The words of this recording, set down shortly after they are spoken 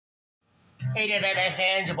Hey there, Batman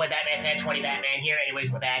fans. Your boy Batman Fan 20 Batman here.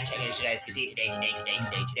 Anyways, we're back. And as you guys can see, today,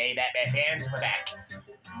 Batman fans, we're back.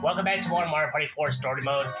 Welcome back to more Mario Party 4 Story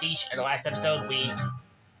Mode. Peach, in the last episode, we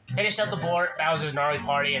finished up the board, Bowser's Gnarly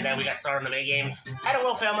Party, and then we got started on the minigame. Had a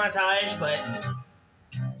little fail montage, but...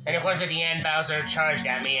 And of course, at the end, Bowser charged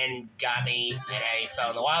at me and got me, and I fell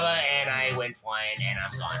in the lava, and I went flying, and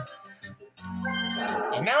I'm gone.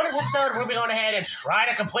 And now in this episode, we'll be going ahead and try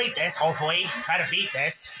to complete this, hopefully. Try to beat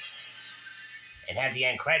this. And have the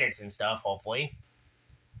end credits and stuff, hopefully.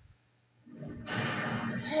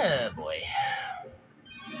 Oh, boy.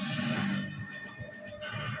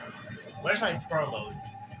 Where's my pro mode?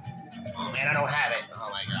 Oh, man, I don't have it. Oh,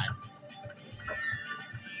 my God.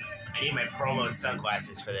 I need my pro mode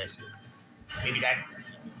sunglasses for this. Maybe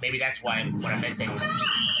that's why what I'm missing.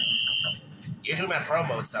 Usually my pro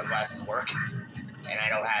mode sunglasses work, and I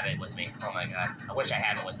don't have it with me. Oh, my God. I wish I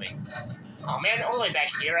had it with me. Oh man, all the way back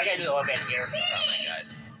here. I gotta do the one back here. Oh my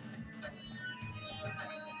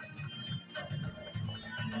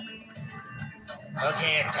God.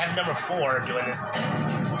 Okay, attempt number 4. Doing this.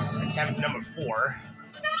 Attempt number 4.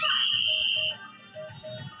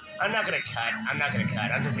 I'm not gonna cut. I'm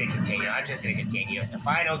just gonna continue. It's the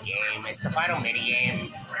final game. It's the final minigame.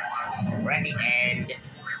 We're at the end.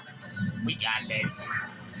 We got this.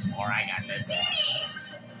 Or I got this.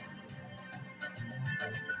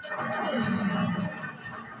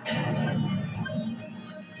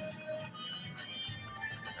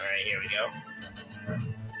 Alright, here we go.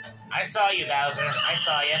 I saw you, Bowser. I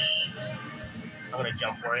saw you. I'm gonna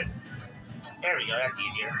jump for it. There we go, that's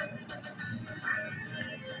easier.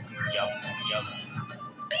 Jump.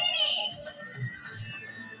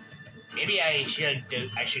 Maybe I should do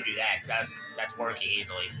that. That's working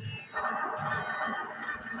easily.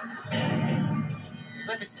 It's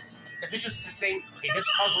like this. The visual's the same. Okay, this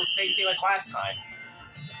puzzle's the same thing like last time.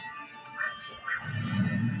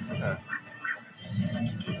 Huh.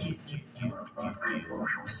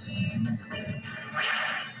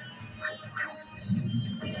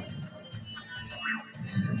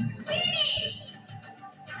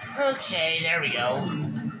 Okay, there we go.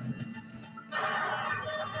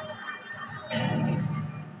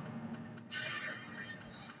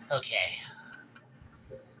 Okay.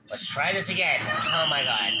 Let's try this again. Oh my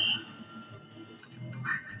God.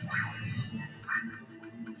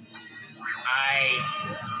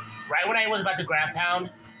 Right when I was about to grab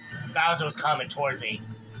pound, Bowser was coming towards me.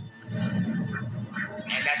 And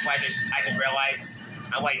that's why I just realized,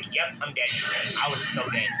 I'm like, yep, I'm dead. I was so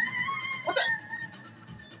dead. What the?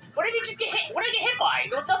 What did you just get hit? What did I get hit by?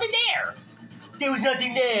 There was nothing there. There was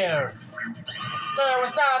nothing there. There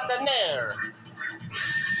was nothing there.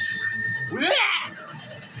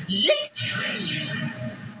 Yes!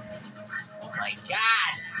 Oh my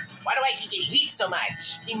God. Why do I keep getting hit so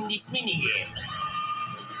much in this minigame?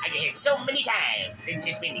 I get hit so many times in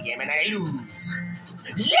this minigame and I lose.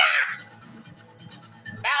 Yeah!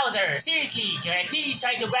 Bowser, seriously, can I please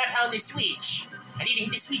try to grab pound the switch? I need to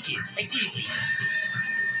hit the switches, like seriously.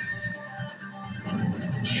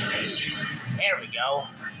 There we go.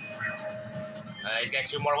 He's got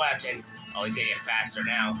 2 more left and... Oh, he's gonna get faster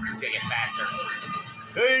now. He's gonna get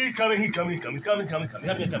faster. Hey, he's coming. Do.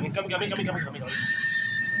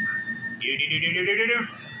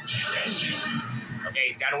 Okay,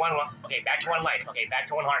 he's down to 1. Okay, back to 1 life. Okay, back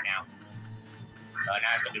to 1 heart now.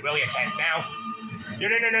 Now it's gonna be really intense now.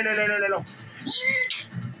 No.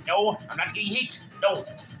 No, I'm not getting hit. No.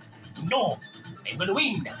 I'm gonna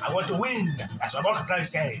win. I want to win. That's what Markiplier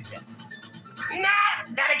says. Nah,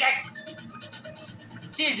 not again.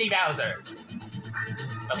 Seriously, Bowser.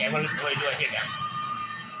 Okay, I'm gonna do it here now.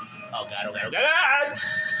 Oh God.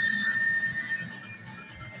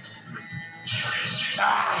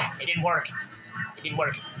 Ah, it didn't work.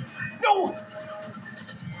 No!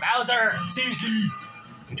 Bowser, seriously.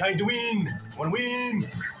 I'm trying to win. I want to win.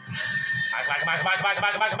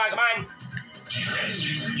 Come on.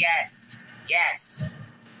 Yes.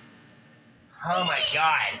 Oh my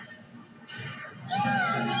God.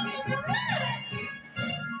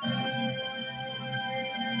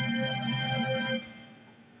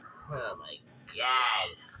 Oh my God.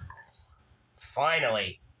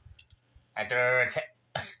 Finally. After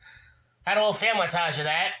had a little fan montage of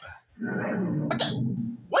that.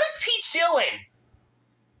 What is Peach doing?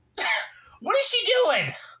 What is she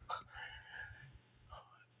doing?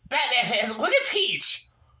 Batman fans, look at Peach.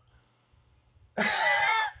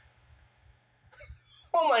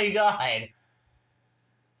 Oh my God.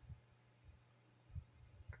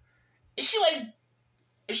 Is she like...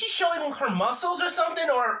 Is she showing her muscles or something?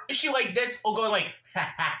 Or is she like this or going like,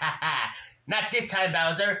 ha ha ha ha. Not this time,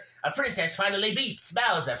 Bowser. A princess finally beats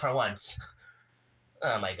Bowser for once.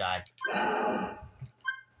 Oh my god.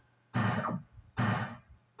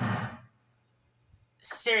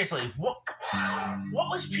 Seriously, what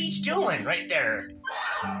was Peach doing right there?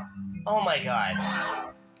 Oh my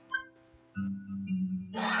god.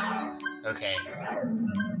 Okay.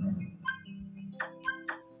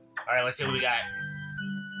 Alright, let's see what we got.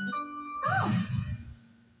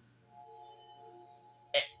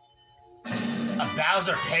 A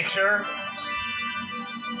Bowser picture?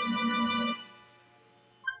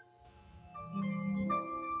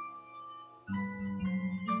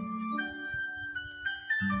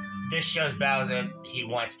 This shows Bowser he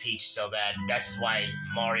wants Peach so bad. That's why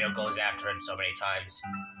Mario goes after him so many times.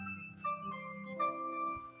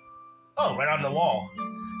 Oh, right on the wall.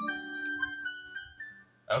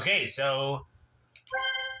 Okay, so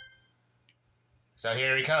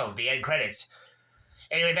here we go, the end credits.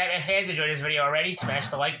 Anyway, Batman fans, enjoyed this video already, smash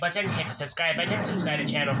the like button, hit the subscribe button, subscribe to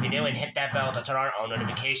the channel if you're new, and hit that bell to turn on all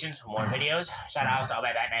notifications for more videos. Shout out to all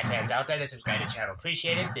my Batman fans out there that subscribe to the channel,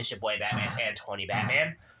 appreciate it. This is your boy Batman Fan 20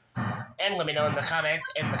 Batman. And let me know in the comment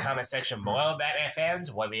section below, Batman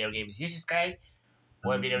fans, what video games you subscribe,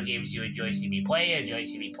 what video games you enjoy seeing me play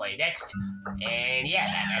next. And yeah,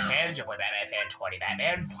 Batman fans, your boy Batman Fan 20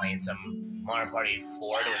 Batman, playing some Mario Party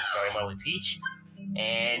 4 doing story mode with Peach.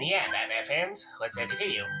 And yeah, Batman fans, let's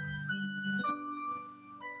continue.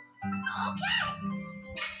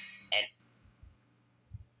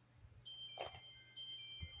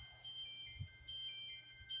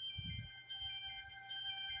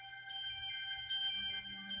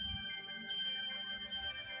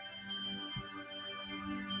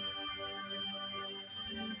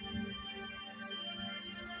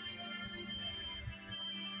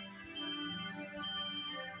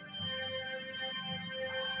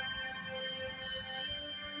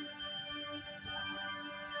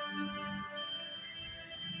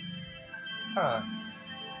 Huh.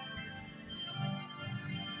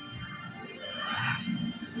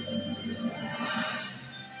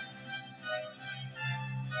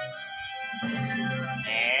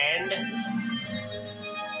 And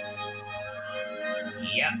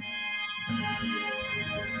yep.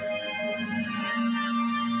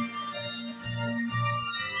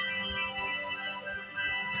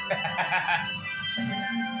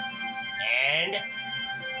 And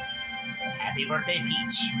happy birthday,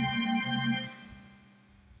 Peach.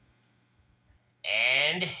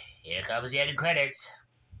 And here comes the end credits.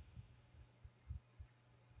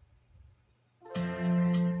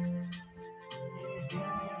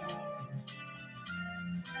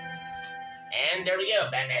 And there we go,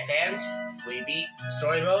 Batman fans. We beat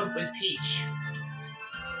story mode with Peach.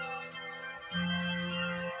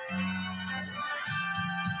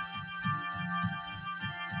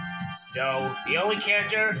 So, the only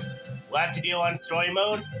character left to do on story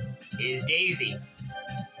mode is Daisy.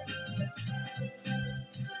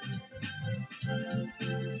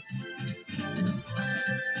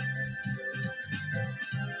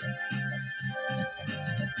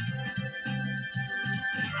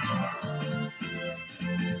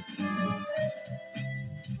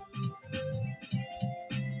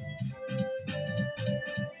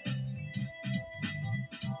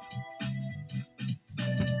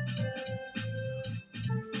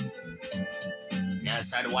 Now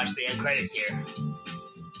it's time to watch the end credits here.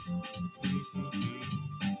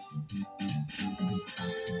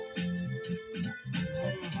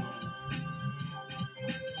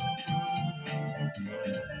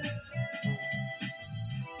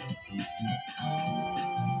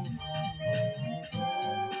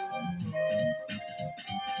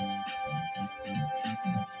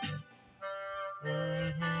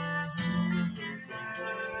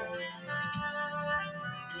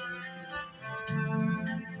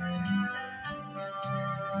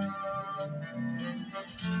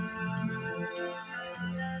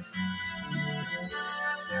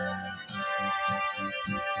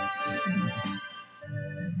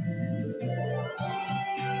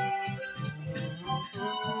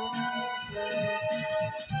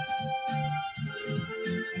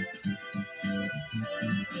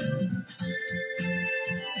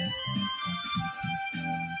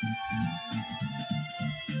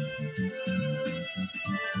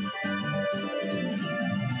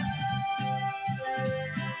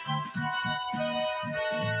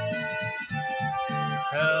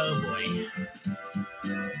 Oh boy.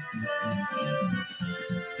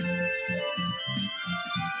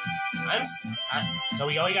 So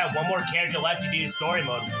we only got one more character left to do story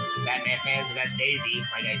mode, Batman fans, and that's Daisy.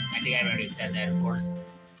 Like I think I already said that, of course.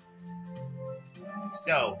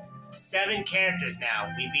 So, 7 characters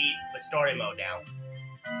now we beat with story mode now.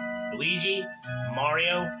 Luigi,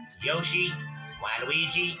 Mario, Yoshi,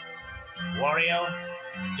 Waluigi, Wario,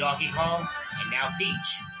 Donkey Kong, and now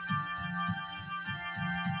Peach.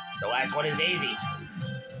 The last one is Daisy.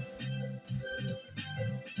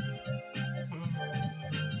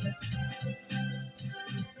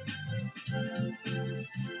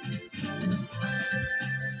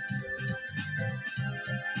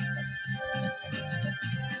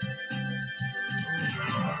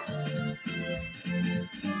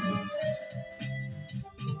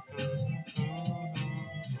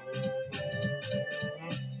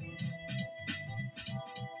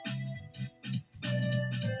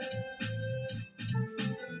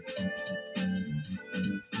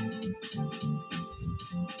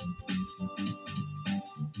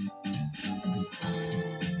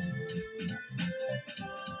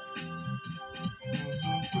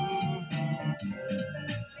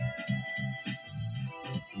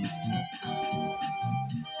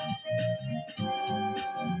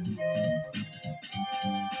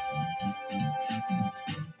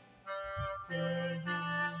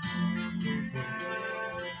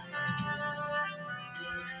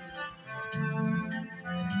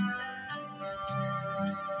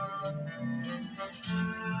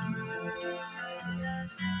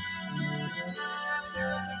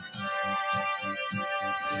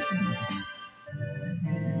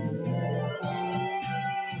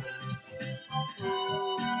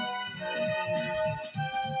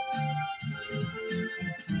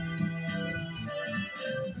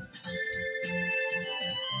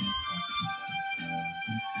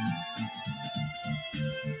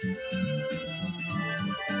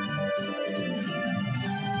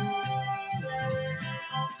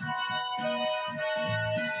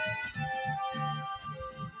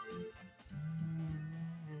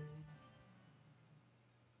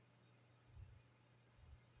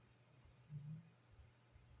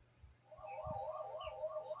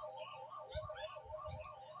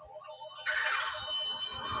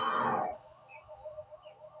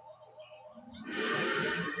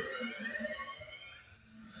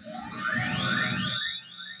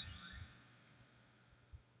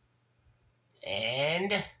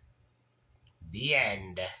 And the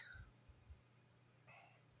end.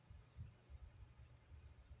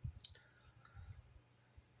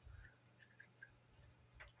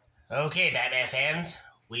 Okay, Batman fans,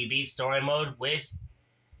 we beat story mode with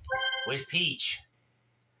Peach.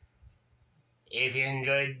 If you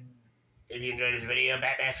enjoyed this video,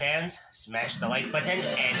 Batman fans, smash the like button and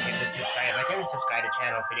hit the subscribe button. Subscribe to the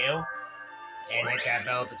channel if you're new, and hit that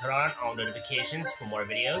bell to turn on all notifications for more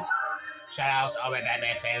videos. Shout out to all my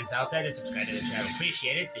Batman fans out there that subscribe to the channel.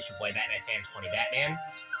 Appreciate it. This is your boy Batman Fan 20 Batman.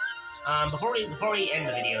 Before we end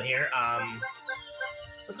the video here,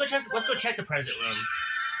 let's go check the present room.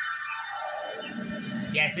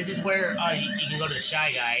 Yes, this is where you can go to the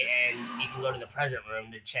Shy Guy and you can go to the present room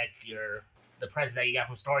to check the present that you got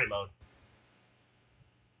from story mode.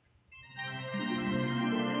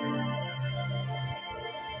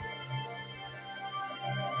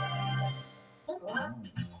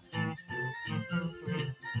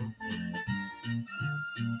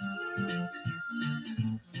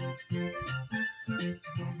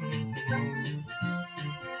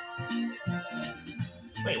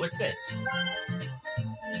 Wait, what's this?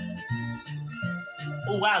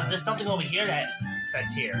 Oh wow, there's something over here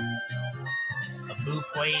that's here. A Boo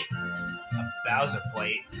plate, a Bowser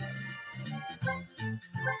plate,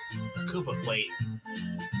 a Koopa plate.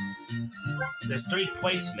 There's 3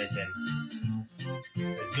 plates missing.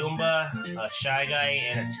 A Goomba, a Shy Guy,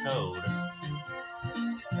 and a Toad.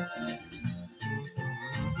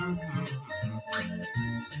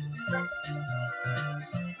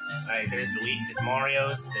 Alright, there's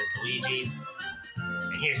Mario's, there's Luigi's,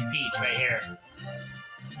 and here's Peach right here.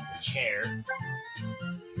 A chair,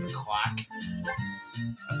 a clock,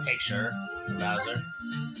 a picture, a Bowser,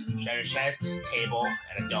 treasure chest, table,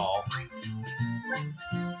 and a doll.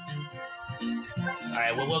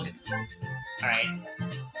 Alright, alright.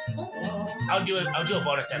 I'll do a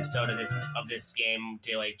bonus episode of this game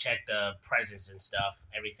to like check the presents and stuff,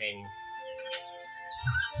 everything.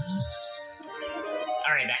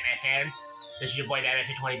 Alright, Batman fans, this is your boy Batman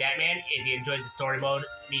 20 Batman. If you enjoyed the story mode,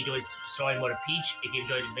 me doing story mode of Peach, if you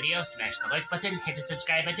enjoyed this video, smash the like button, hit the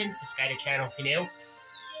subscribe button, subscribe to the channel if you're new,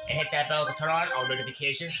 and hit that bell to turn on all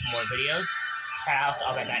notifications for more videos. Shout out to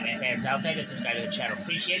all my Batman fans out there that subscribe to the channel.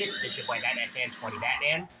 Appreciate it. This is your boy Batman Fan 20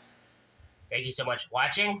 Batman. Thank you so much for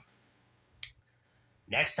watching.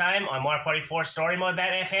 Next time on Mario Party 4 story mode,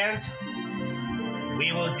 Batman fans,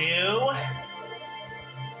 we will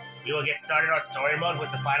get started on story mode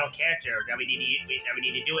with the final character that we need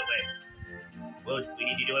to do it with. We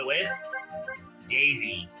need to do it with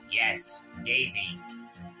Daisy. Yes, Daisy.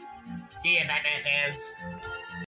 See ya, Batman fans.